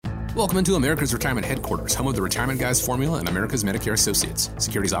Welcome into America's Retirement Headquarters, home of the Retirement Guys Formula and America's Medicare Associates.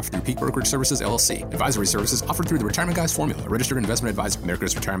 Securities offered through Peak Brokerage Services, LLC. Advisory services offered through the Retirement Guys Formula, a registered investment advisor.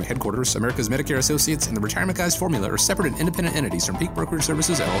 America's Retirement Headquarters, America's Medicare Associates, and the Retirement Guys Formula are separate and independent entities from Peak Brokerage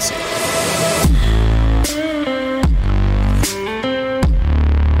Services, LLC.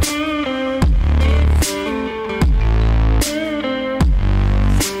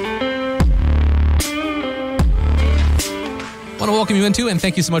 I want to welcome you into and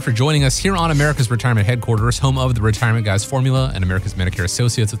thank you so much for joining us here on America's Retirement Headquarters, home of the Retirement Guys Formula and America's Medicare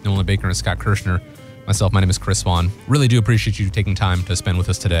Associates with Nolan Baker and Scott Kirshner. Myself, my name is Chris Vaughn. Really do appreciate you taking time to spend with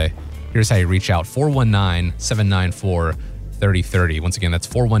us today. Here's how you reach out, 419-794-3030. Once again, that's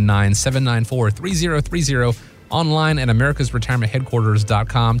 419-794-3030. Online at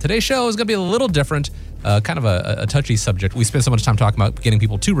americasretirementheadquarters.com. Today's show is going to be a little different, kind of a touchy subject. We spend so much time talking about getting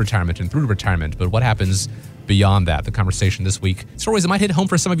people to retirement and through retirement, but what happens beyond that? The conversation this week. Stories that might hit home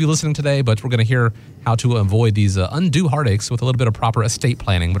for some of you listening today, but we're going to hear how to avoid these undue heartaches with a little bit of proper estate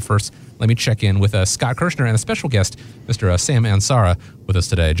planning. But first, let me check in with Scott Kirshner and a special guest, Mr. Sam Ansara, with us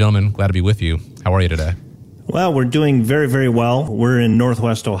today. Gentlemen, glad to be with you. How are you today? Well, we're doing very, very well. We're in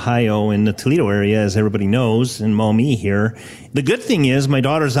Northwest Ohio in the Toledo area, as everybody knows, in Maumee here. The good thing is my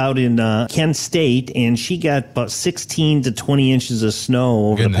daughter's out in Kent State, and she got about 16 to 20 inches of snow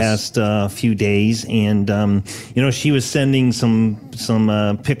over the past few days. And, she was sending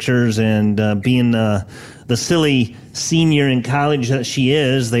some pictures and being the silly senior in college that she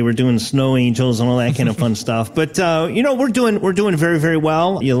is. They were doing snow angels and all that kind of fun stuff. But, we're doing very, very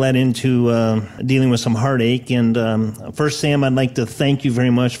well. You led into dealing with some heartache. And first, Sam, I'd like to thank you very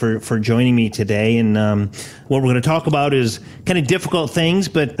much for joining me today. And what we're going to talk about is kind of difficult things,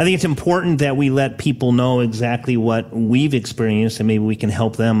 but I think it's important that we let people know exactly what we've experienced and maybe we can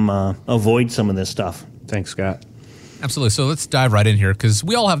help them avoid some of this stuff. Thanks, Scott. Absolutely. So let's dive right in here because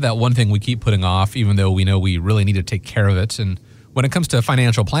we all have that one thing we keep putting off, even though we know we really need to take care of it. And when it comes to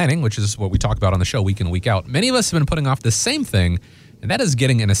financial planning, which is what we talk about on the show week in, week out, many of us have been putting off the same thing, and that is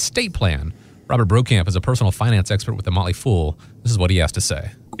getting an estate plan. Robert Brokamp is a personal finance expert with The Motley Fool. This is what he has to say.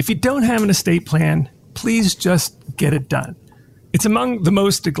 If you don't have an estate plan, please just get it done. It's among the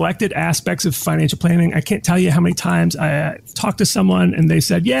most neglected aspects of financial planning. I can't tell you how many times I talked to someone and they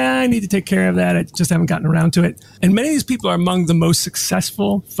said, yeah, I need to take care of that. I just haven't gotten around to it. And many of these people are among the most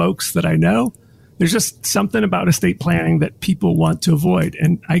successful folks that I know. There's just something about estate planning that people want to avoid.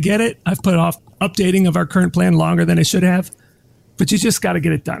 And I get it. I've put off updating of our current plan longer than I should have. But you just got to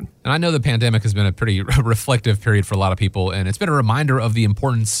get it done. And I know the pandemic has been a pretty reflective period for a lot of people, and it's been a reminder of the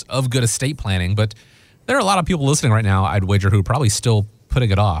importance of good estate planning. But there are a lot of people listening right now, I'd wager, who are probably still putting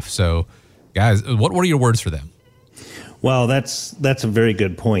it off. So, guys, what are your words for them? Well, that's a very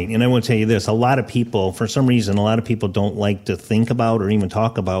good point. And I will tell you this, for some reason, a lot of people don't like to think about or even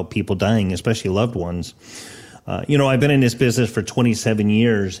talk about people dying, especially loved ones. I've been in this business for 27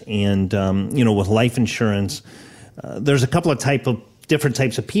 years, and, with life insurance, there's a couple of different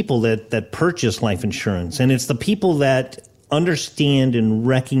types of people that purchase life insurance. And it's the people that understand and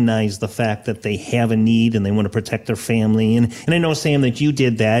recognize the fact that they have a need and they want to protect their family. And I know, Sam, that you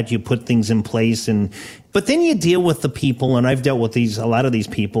did that. You put things in place. But then you deal with the people, and I've dealt with a lot of these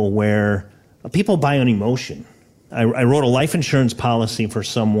people where people buy on emotion. I wrote a life insurance policy for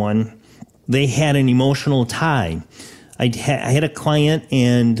someone. They had an emotional tie. I had a client,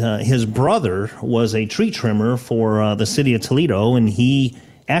 and his brother was a tree trimmer for the city of Toledo, and he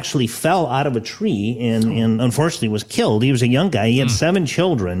actually fell out of a tree and unfortunately was killed. He was a young guy. He had 7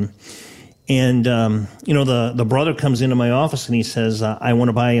 children. And, the brother comes into my office and he says, I want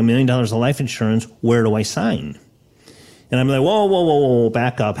to buy $1 million of life insurance. Where do I sign? And I'm like, whoa,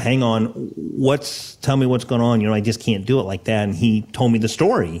 back up. Hang on. Tell me what's going on. I just can't do it like that. And he told me the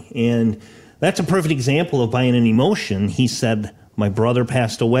story. And that's a perfect example of buying an emotion. He said, my brother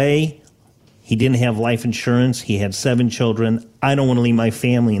passed away. He didn't have life insurance. He had 7 children. I don't want to leave my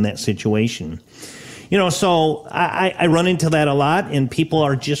family in that situation. So I run into that a lot, and people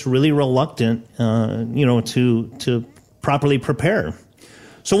are just really reluctant, to properly prepare.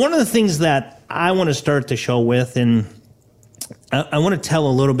 So one of the things that I want to start the show with, and I want to tell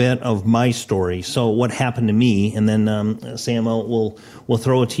a little bit of my story. So what happened to me, and then Sam, we'll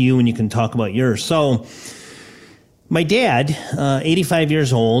throw it to you, and you can talk about yours. So my dad, 85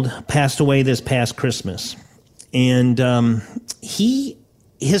 years old, passed away this past Christmas. And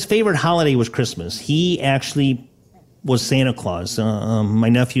his favorite holiday was Christmas. He actually was Santa Claus. My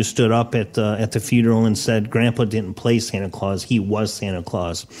nephew stood up at the funeral and said, Grandpa didn't play Santa Claus. He was Santa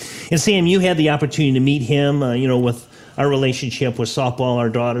Claus. And Sam, you had the opportunity to meet him, with our relationship with softball our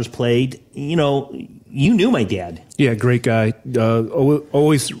daughters played. you knew my dad. Yeah, great guy.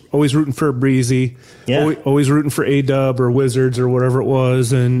 Always rooting for Breezy. Yeah. Always rooting for A-Dub or Wizards or whatever it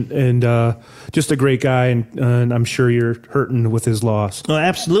was, and just a great guy. And I'm sure you're hurting with his loss. Oh,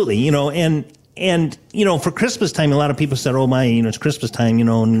 absolutely. And for Christmas time, a lot of people said, "Oh my, it's Christmas time,"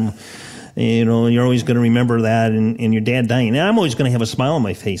 and you're always going to remember that and your dad dying. And I'm always going to have a smile on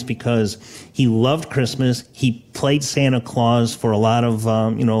my face because he loved Christmas. He played Santa Claus for a lot of,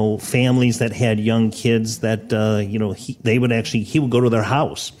 families that had young kids that, he would go to their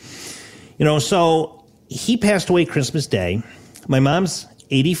house. So he passed away Christmas Day. My mom's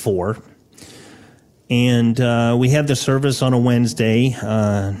 84. And we had the service on a Wednesday.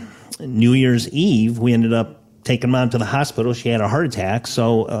 New Year's Eve, we ended up taking Mom to the hospital. She had a heart attack,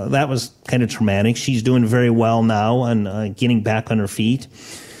 so that was kind of traumatic. She's doing very well now and getting back on her feet.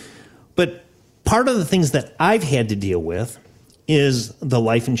 But part of the things that I've had to deal with is the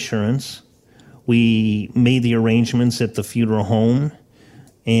life insurance. We made the arrangements at the funeral home,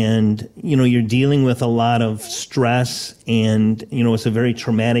 and, you're dealing with a lot of stress, and, it's a very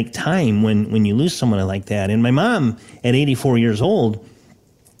traumatic time when you lose someone like that. And my mom, at 84 years old,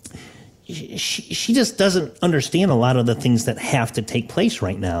 she just doesn't understand a lot of the things that have to take place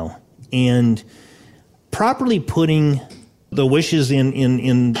right now. And properly putting the wishes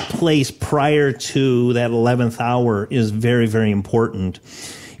in place prior to that 11th hour is very, very important.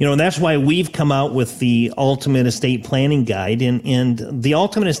 And that's why we've come out with the Ultimate Estate Planning Guide. And the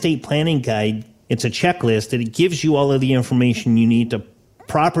Ultimate Estate Planning Guide, it's a checklist, and it gives you all of the information you need to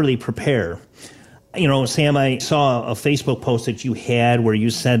properly prepare. Sam, I saw a Facebook post that you had where you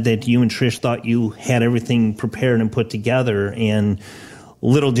said that you and Trish thought you had everything prepared and put together, and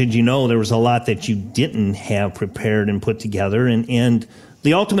little did you know there was a lot that you didn't have prepared and put together. And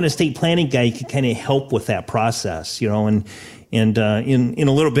the Ultimate Estate Planning Guide could kind of help with that process, and in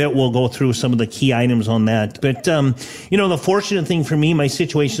a little bit we'll go through some of the key items on that. But the fortunate thing for me, my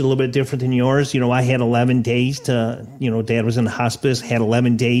situation is a little bit different than yours. I had 11 days to, Dad was in the hospice, had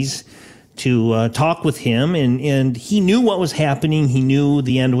 11 days to talk with him, and he knew what was happening. He knew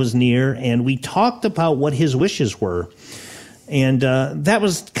the end was near, and we talked about what his wishes were. And that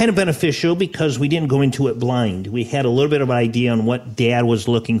was kind of beneficial because we didn't go into it blind. We had a little bit of an idea on what Dad was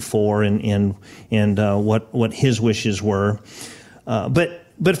looking for and what his wishes were.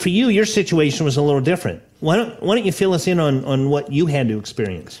 But for you, your situation was a little different. Why don't you fill us in on what you had to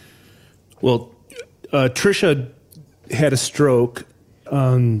experience? Well, Tricia had a stroke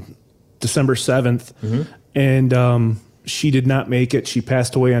on December 7th, and she did not make it. She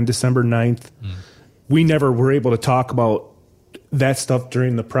passed away on December 9th. We never were able to talk about that stuff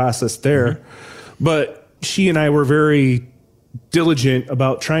during the process there, but she and I were very diligent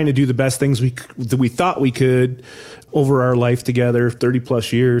about trying to do the best things that we thought we could over our life together, 30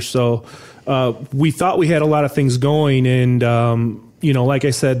 plus years. So we thought we had a lot of things going, and like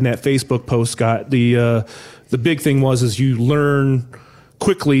I said in that Facebook post, Scott, the big thing is you learn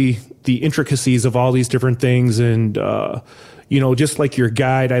quickly the intricacies of all these different things. And, just like your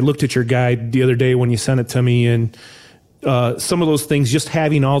guide, I looked at your guide the other day when you sent it to me, and some of those things, just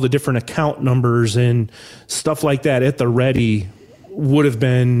having all the different account numbers and stuff like that at the ready would have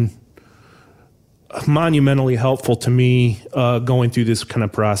been monumentally helpful to me going through this kind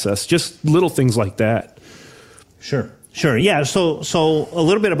of process. Just little things like that. Sure. Yeah. So a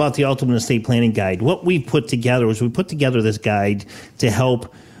little bit about the Ultimate Estate Planning Guide. What we put together was we put together this guide to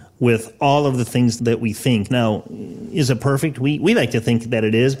help with all of the things that we think. Now, is it perfect? We like to think that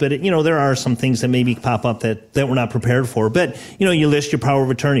it is, but there are some things that maybe pop up that we're not prepared for. But you list your power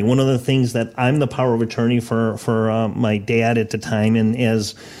of attorney. One of the things that I'm the power of attorney for my dad at the time, and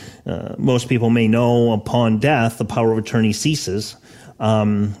as most people may know, upon death, the power of attorney ceases.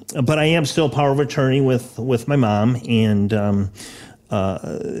 But I am still power of attorney with my mom, and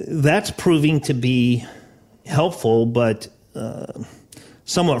that's proving to be helpful, but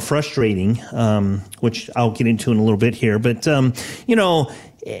somewhat frustrating, which I'll get into in a little bit here. But,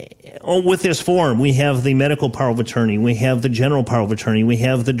 with this form, we have the medical power of attorney, we have the general power of attorney, we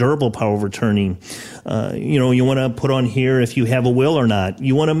have the durable power of attorney. You want to put on here if you have a will or not.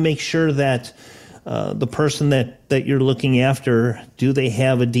 You want to make sure that the person that you're looking after, do they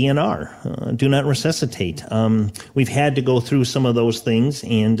have a DNR? Do not resuscitate. We've had to go through some of those things,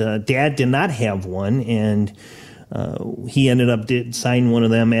 and Dad did not have one, and he ended up signing one of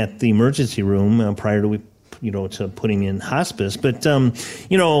them at the emergency room prior to to putting in hospice. But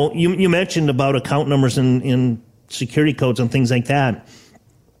you mentioned about account numbers and security codes and things like that.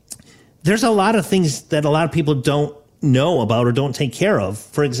 There's a lot of things that a lot of people don't know about or don't take care of.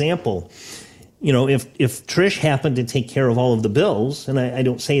 For example, if Trish happened to take care of all of the bills, and I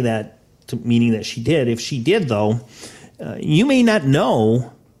don't say that meaning that she did. If she did, though, you may not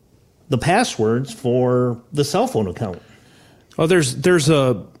know the passwords for the cell phone account. Oh,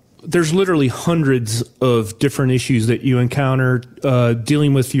 there's literally hundreds of different issues that you encounter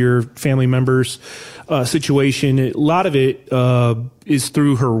dealing with your family member's situation. A lot of it is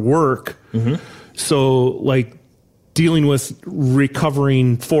through her work. Mm-hmm. So, like, dealing with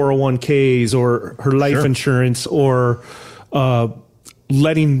recovering 401ks or her life insurance, or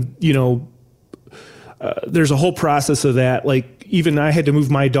letting, there's a whole process of that. Like, even I had to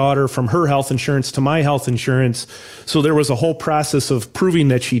move my daughter from her health insurance to my health insurance. So there was a whole process of proving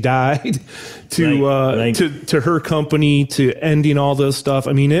that she died to her company, to ending all this stuff.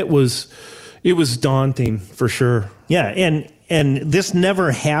 I mean, it was daunting for sure. Yeah. And this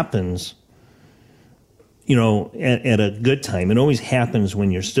never happens, at a good time. It always happens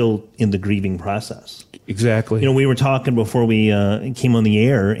when you're still in the grieving process. Exactly. We were talking before we came on the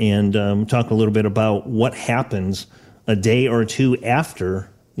air, and talked a little bit about what happens a day or two after,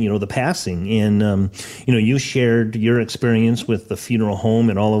 the passing. And, you shared your experience with the funeral home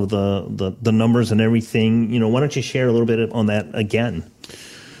and all of the numbers and everything. Why don't you share a little bit on that again?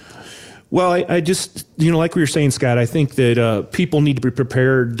 Well, I just, like we were saying, Scott, I think that people need to be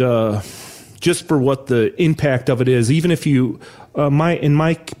prepared just for what the impact of it is. Even if you, in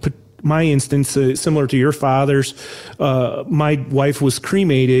my instance, similar to your father's, my wife was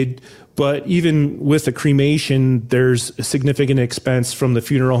cremated, but even with the cremation, there's a significant expense from the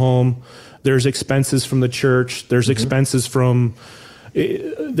funeral home. There's expenses from the church. There's expenses from,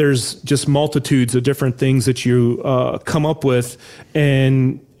 there's just multitudes of different things that you come up with.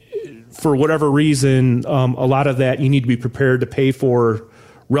 And for whatever reason, a lot of that you need to be prepared to pay for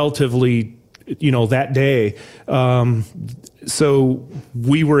relatively, that day. So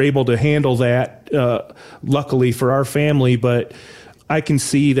we were able to handle that, luckily for our family, but I can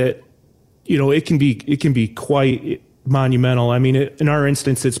see that, it can be quite monumental. I mean, in our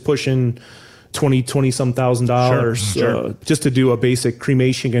instance, it's pushing $20 some $1,000 just to do a basic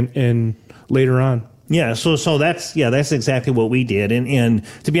cremation and later on. Yeah. So that's exactly what we did. And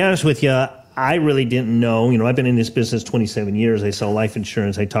to be honest with you, I really didn't know. I've been in this business 27 years. I sell life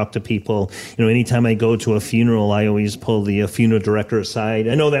insurance. I talk to people. Anytime I go to a funeral, I always pull the funeral director aside.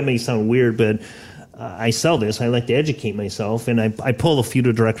 I know that may sound weird, but I sell this. I like to educate myself, and I pull the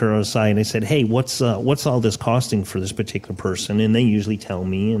funeral director aside and I said, "Hey, what's all this costing for this particular person?" And they usually tell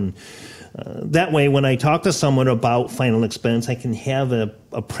me. And that way, when I talk to someone about final expense, I can have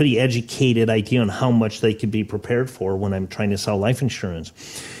a pretty educated idea on how much they could be prepared for when I'm trying to sell life insurance.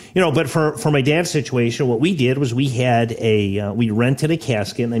 But for my dad's situation, what we did was we rented a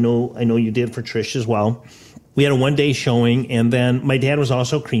casket, and I know you did for Trish as well. We had a 1-day showing, and then my dad was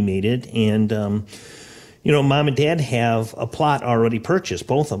also cremated, and Mom and Dad have a plot already purchased,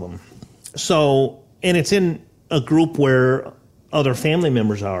 both of them. So, and it's in a group where other family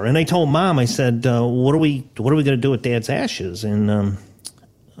members are. And I told Mom, I said, what are we going to do with Dad's ashes? And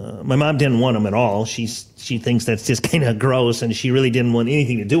my mom didn't want them at all. She thinks that's just kind of gross, and she really didn't want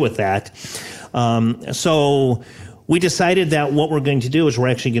anything to do with that. So we decided that what we're going to do is we're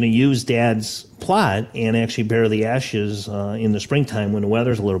actually going to use Dad's plot and actually bury the ashes in the springtime when the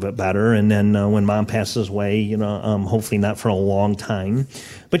weather's a little bit better. And then when Mom passes away, hopefully not for a long time,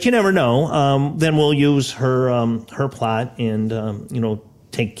 but you never know. Then we'll use her plot and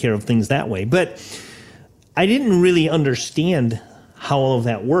take care of things that way. But I didn't really understand how all of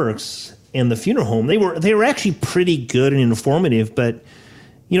that works in the funeral home. They were actually pretty good and informative, but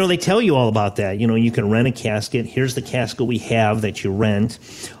they tell you all about that. You can rent a casket. Here's the casket we have that you rent.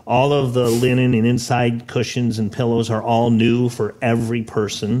 All of the linen and inside cushions and pillows are all new for every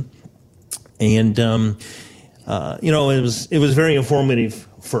person. And it was very informative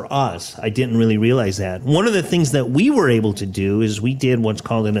for us. I didn't really realize that. One of the things that we were able to do is we did what's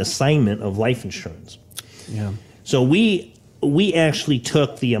called an assignment of life insurance. Yeah. So we actually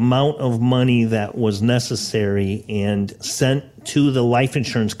took the amount of money that was necessary and sent to the life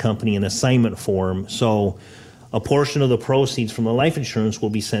insurance company an assignment form. So a portion of the proceeds from the life insurance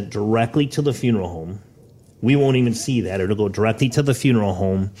will be sent directly to the funeral home. We won't even see that. It'll go directly to the funeral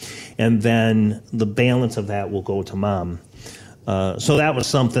home, and then the balance of that will go to Mom. So that was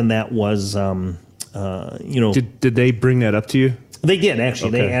something that was, Did they bring that up to you? They did, actually.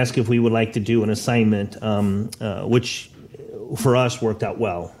 Okay. They asked if we would like to do an assignment, which for us worked out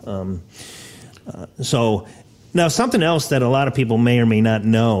well. So now something else that a lot of people may or may not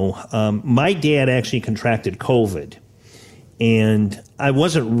know, my dad actually contracted COVID. And I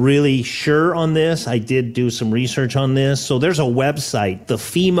wasn't really sure on this. I did do some research on this. So there's a website, the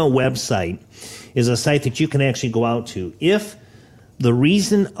FEMA website is a site that you can actually go out to. If the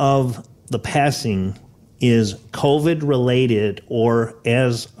reason of the passing is COVID related or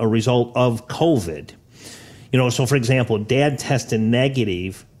as a result of COVID. So for example, Dad tested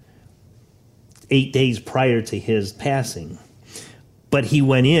negative 8 days prior to his passing, but he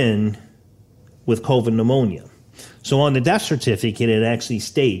went in with COVID pneumonia. So on the death certificate, it actually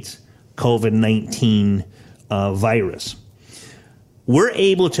states COVID-19 virus. We're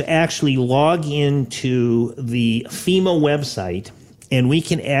able to actually log into the FEMA website, and we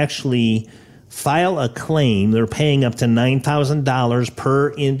can actually file a claim. They're paying up to $9,000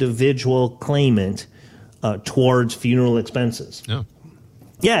 per individual claimant towards funeral expenses. Yeah.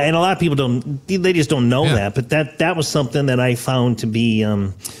 Yeah, and a lot of people they just don't know that, but that was something that I found to be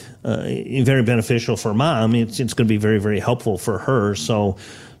very beneficial for Mom. It's going to be very, very helpful for her. So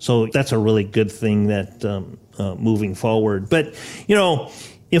that's a really good thing that moving forward. But,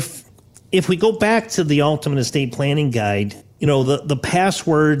 if we go back to the Ultimate Estate Planning Guide, the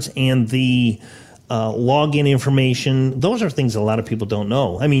passwords and the login information, those are things a lot of people don't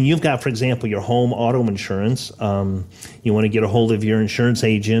know. I mean, you've got, for example, your home auto insurance. You want to get a hold of your insurance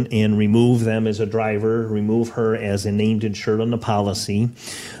agent and remove them as a driver, remove her as a named insured on the policy.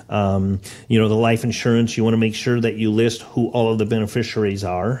 The life insurance, you want to make sure that you list who all of the beneficiaries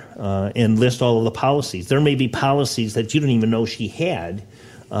are and list all of the policies. There may be policies that you didn't even know she had.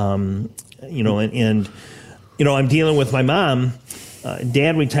 I'm dealing with my mom.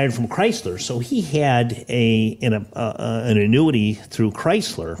 Dad retired from Chrysler, so he had an annuity through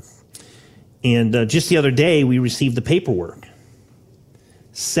Chrysler. And just the other day, we received the paperwork.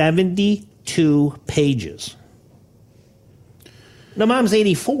 72 pages. Now, Mom's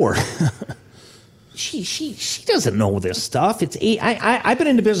 84. She doesn't know this stuff. I've been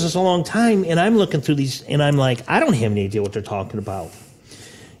in the business a long time, and I'm looking through these, and I'm like, I don't have any idea what they're talking about.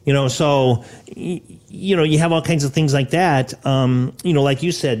 So, you have all kinds of things like that. Like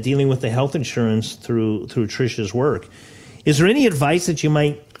you said, dealing with the health insurance through Trisha's work. Is there any advice that you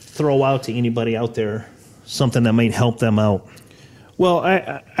might throw out to anybody out there, something that might help them out? Well,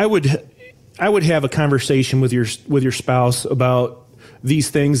 I would have a conversation with your spouse about these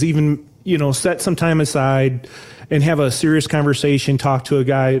things, even, set some time aside and have a serious conversation, talk to a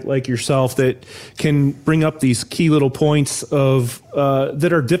guy like yourself that can bring up these key little points of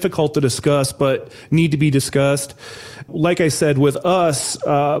that are difficult to discuss but need to be discussed. Like I said, with us,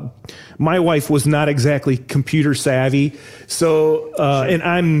 my wife was not exactly computer savvy, so and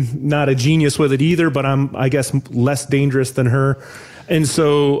I'm not a genius with it either, but I'm, I guess, less dangerous than her. And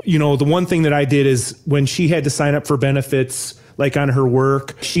so, the one thing that I did is when she had to sign up for benefits, like on her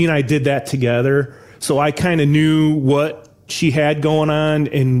work, she and I did that together. So I kind of knew what she had going on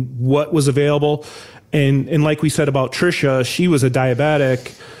and what was available. And like we said about Trisha, she was a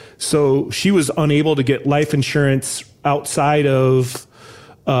diabetic, so she was unable to get life insurance outside of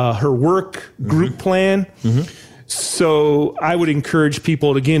her work group plan. Mm-hmm. So I would encourage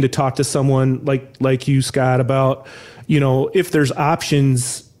people, again, to talk to someone like you, Scott, about, if there's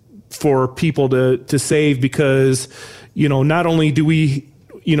options for people to save, because, not only do we,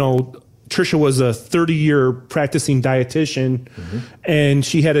 Trisha was a 30-year practicing dietitian, and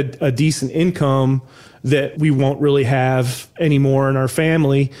she had a decent income that we won't really have anymore in our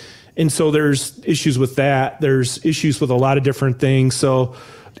family. And so there's issues with that. There's issues with a lot of different things. So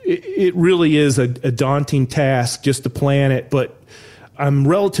it really is a daunting task just to plan it. But I'm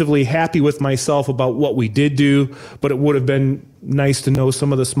relatively happy with myself about what we did do, but it would have been nice to know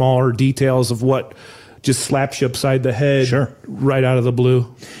some of the smaller details of what just slaps you upside the head right out of the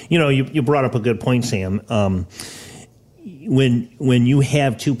blue. You brought up a good point, Sam. When you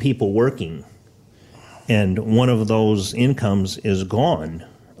have two people working and one of those incomes is gone,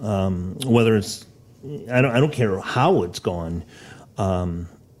 whether it's, I don't care how it's gone,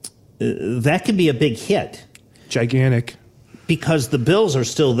 that could be a big hit. Gigantic. Because the bills are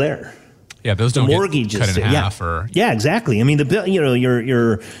still there. Yeah, those don't get cut in half. Yeah, exactly. I mean, the bill,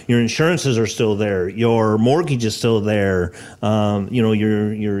 your insurances are still there. Your mortgage is still there.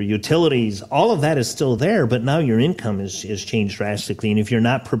 Your utilities, all of that is still there. But now your income is changed drastically. And if you're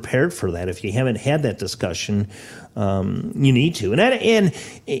not prepared for that, if you haven't had that discussion, you need to. And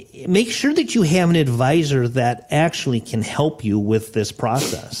make sure that you have an advisor that actually can help you with this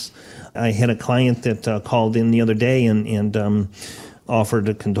process. I had a client that called in the other day and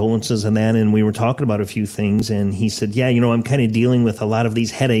offered condolences and that, and we were talking about a few things, and he said, I'm kind of dealing with a lot of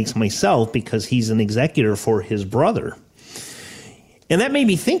these headaches myself because he's an executor for his brother. And that made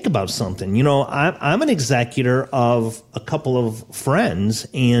me think about something. I'm an executor of a couple of friends,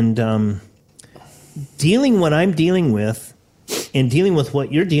 and dealing what I'm dealing with and dealing with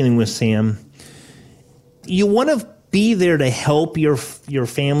what you're dealing with, Sam, you want to be there to help your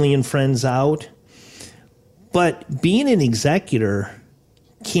family and friends out. But being an executor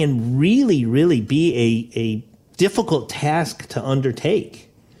can really, really be a difficult task to undertake.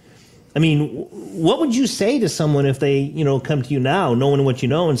 I mean, what would you say to someone if they, come to you now, knowing what you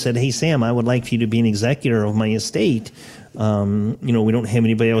know, and said, "Hey, Sam, I would like for you to be an executor of my estate. We don't have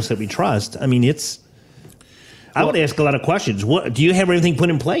anybody else that we trust." I mean, I would ask a lot of questions. What do you have everything put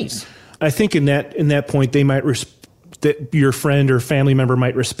in place? I think in that point, they might that your friend or family member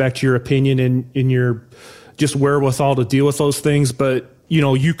might respect your opinion and in your just wherewithal to deal with those things, but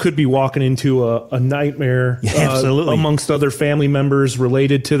you could be walking into a nightmare amongst other family members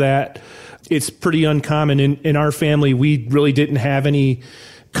related to that. It's pretty uncommon in our family. We really didn't have any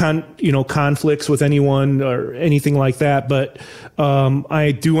conflicts with anyone or anything like that. But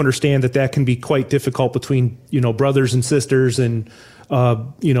I do understand that can be quite difficult between brothers and sisters and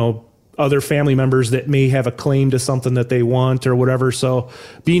other family members that may have a claim to something that they want or whatever. So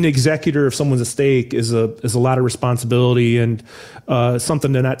being executor of someone's estate is a lot of responsibility and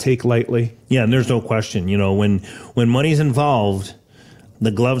something to not take lightly. Yeah, and there's no question. When money's involved,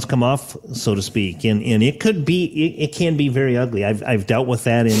 the gloves come off, so to speak, and it can be very ugly. I've dealt with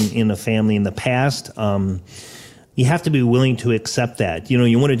that in a family in the past. You have to be willing to accept that.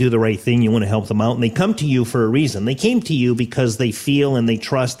 You want to do the right thing. You want to help them out. And they come to you for a reason. They came to you because they feel and they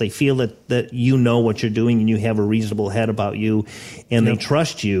trust. They feel that you know what you're doing and you have a reasonable head about you, and they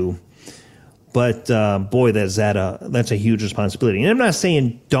trust you. But, boy, that's a huge responsibility. And I'm not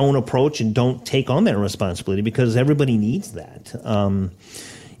saying don't approach and don't take on that responsibility, because everybody needs that.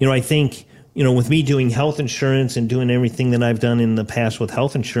 I think, with me doing health insurance and doing everything that I've done in the past with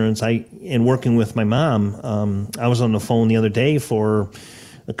health insurance, and working with my mom, I was on the phone the other day for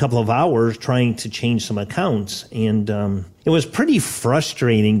a couple of hours trying to change some accounts. And it was pretty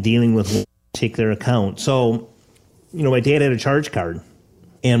frustrating dealing with one particular account. So, my dad had a charge card,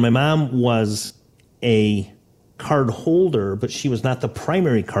 and my mom was a card holder, but she was not the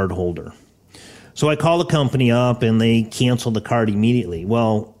primary card holder. So I called the company up, and they canceled the card immediately.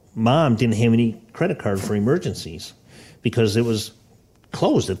 Well, Mom didn't have any credit card for emergencies because it was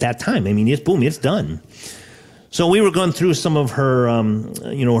closed at that time. I mean, it's done. So we were going through some of her,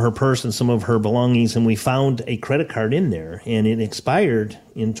 her purse and some of her belongings, and we found a credit card in there, and it expired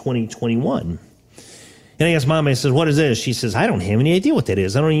in 2021. And I asked Mom, I said, "What is this?" She says, "I don't have any idea what that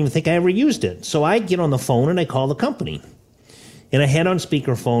is. I don't even think I ever used it." So I get on the phone and I call the company. And I had on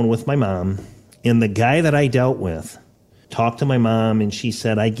speakerphone with my mom, and the guy that I dealt with talked to my mom, and she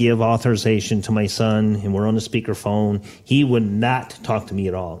said, "I give authorization to my son," and we're on the speakerphone. He would not talk to me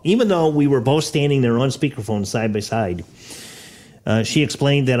at all, even though we were both standing there on speakerphone side by side. She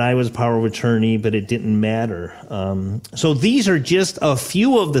explained that I was power of attorney, but it didn't matter. So these are just a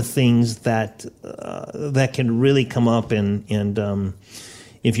few of the things that can really come up, and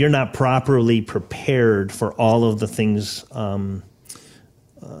if you're not properly prepared for all of the things, in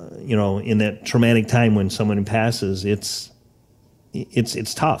that traumatic time when someone passes, it's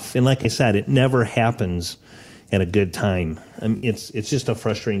tough. And like I said, it never happens at a good time. It's just a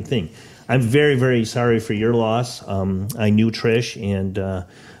frustrating thing. I'm very, very sorry for your loss. I knew Trish, and I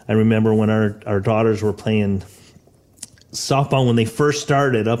remember when our daughters were playing softball when they first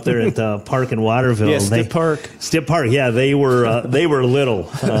started up there at the park in Waterville. Yeah, Stipp Park. Yeah, they were little.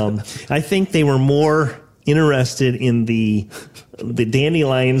 I think they were more interested in the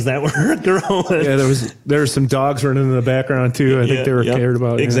dandelions that were growing. Yeah, there were some dogs running in the background too. I think they were cared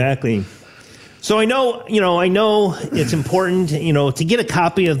about. Exactly. Yeah. So I know it's important, to get a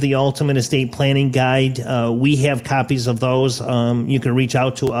copy of the Ultimate Estate Planning Guide. We have copies of those. You can reach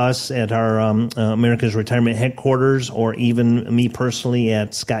out to us at our America's Retirement Headquarters, or even me personally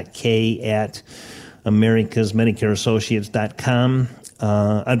at Scott K at americasmedicareassociates.com.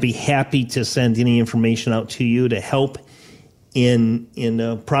 I'd be happy to send any information out to you to help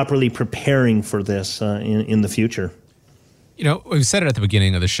in properly preparing for this in the future. We've said it at the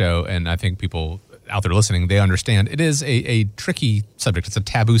beginning of the show, and I think people out there listening, they understand it is a tricky subject. It's a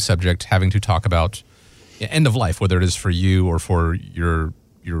taboo subject, having to talk about end of life, whether it is for you or for your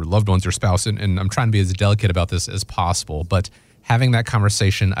loved ones, your spouse. And I'm trying to be as delicate about this as possible. But having that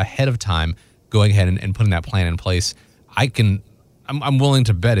conversation ahead of time, going ahead and putting that plan in place, I'm willing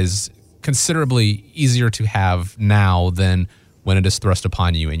to bet is considerably easier to have now than when it is thrust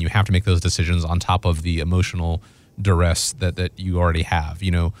upon you, and you have to make those decisions on top of the emotional duress that you already have.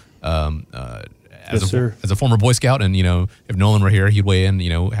 As a former Boy Scout, and if Nolan were here, he'd weigh in.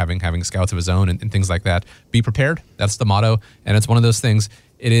 Having scouts of his own and things like that. Be prepared. That's the motto, and it's one of those things.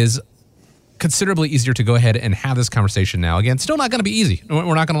 It is considerably easier to go ahead and have this conversation now. Again, still not going to be easy.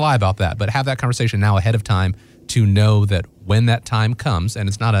 We're not going to lie about that, but have that conversation now ahead of time to know that when that time comes, and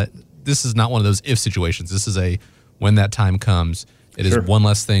this is not one of those if situations. This is a when that time comes, it is one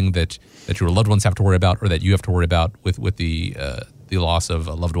less thing that your loved ones have to worry about, or that you have to worry about with the loss of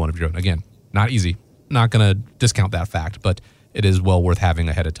a loved one of your own. Again, not easy. Not going to discount that fact, but it is well worth having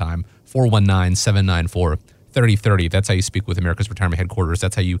ahead of time. 419-794-3030. That's how you speak with America's Retirement Headquarters.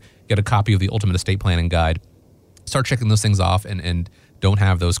 That's how you get a copy of the Ultimate Estate Planning Guide. Start checking those things off and don't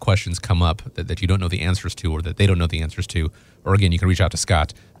have those questions come up that you don't know the answers to, or that they don't know the answers to. Or again, you can reach out to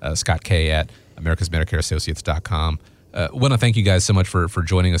Scott, Scott K at americasmedicareassociates.com. I want to thank you guys so much for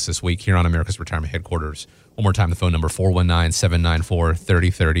joining us this week here on America's Retirement Headquarters. One more time, the phone number,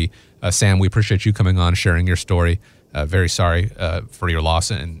 419-794-3030. Sam, we appreciate you coming on, sharing your story. Very sorry for your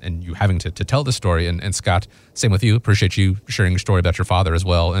loss and you having to tell this story. And Scott, same with you. Appreciate you sharing your story about your father as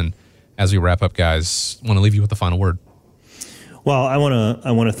well. And as we wrap up, guys, I want to leave you with the final word. Well, I want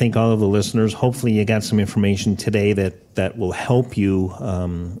to thank all of the listeners. Hopefully you got some information today that will help you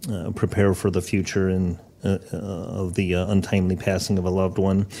prepare for the future and of the untimely passing of a loved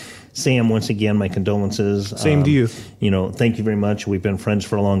one. Sam, once again, my condolences. Same to you. Thank you very much. We've been friends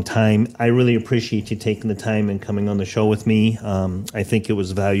for a long time. I really appreciate you taking the time and coming on the show with me. I think it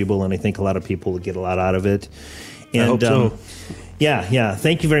was valuable, and I think a lot of people will get a lot out of it. And, I hope so. Yeah.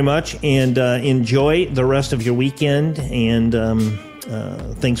 Thank you very much, and enjoy the rest of your weekend, and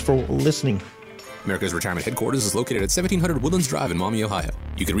thanks for listening. America's Retirement Headquarters is located at 1700 Woodlands Drive in Maumee, Ohio.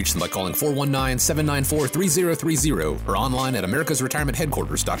 You can reach them by calling 419-794-3030 or online at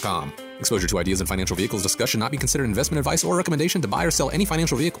americasretirementheadquarters.com. Exposure to ideas and financial vehicles discussed should not be considered investment advice or recommendation to buy or sell any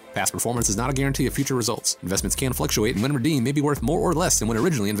financial vehicle. Past performance is not a guarantee of future results. Investments can fluctuate, and when redeemed may be worth more or less than when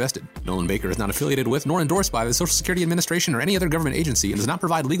originally invested. Nolan Baker is not affiliated with nor endorsed by the Social Security Administration or any other government agency and does not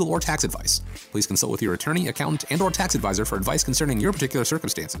provide legal or tax advice. Please consult with your attorney, accountant, and or tax advisor for advice concerning your particular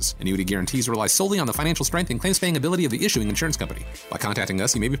circumstances. Annuity guarantees rely solely on the financial strength and claims-paying ability of the issuing insurance company. By contacting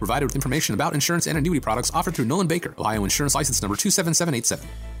us, you may be provided with information about insurance and annuity products offered through Nolan Baker, Ohio Insurance License Number 27787.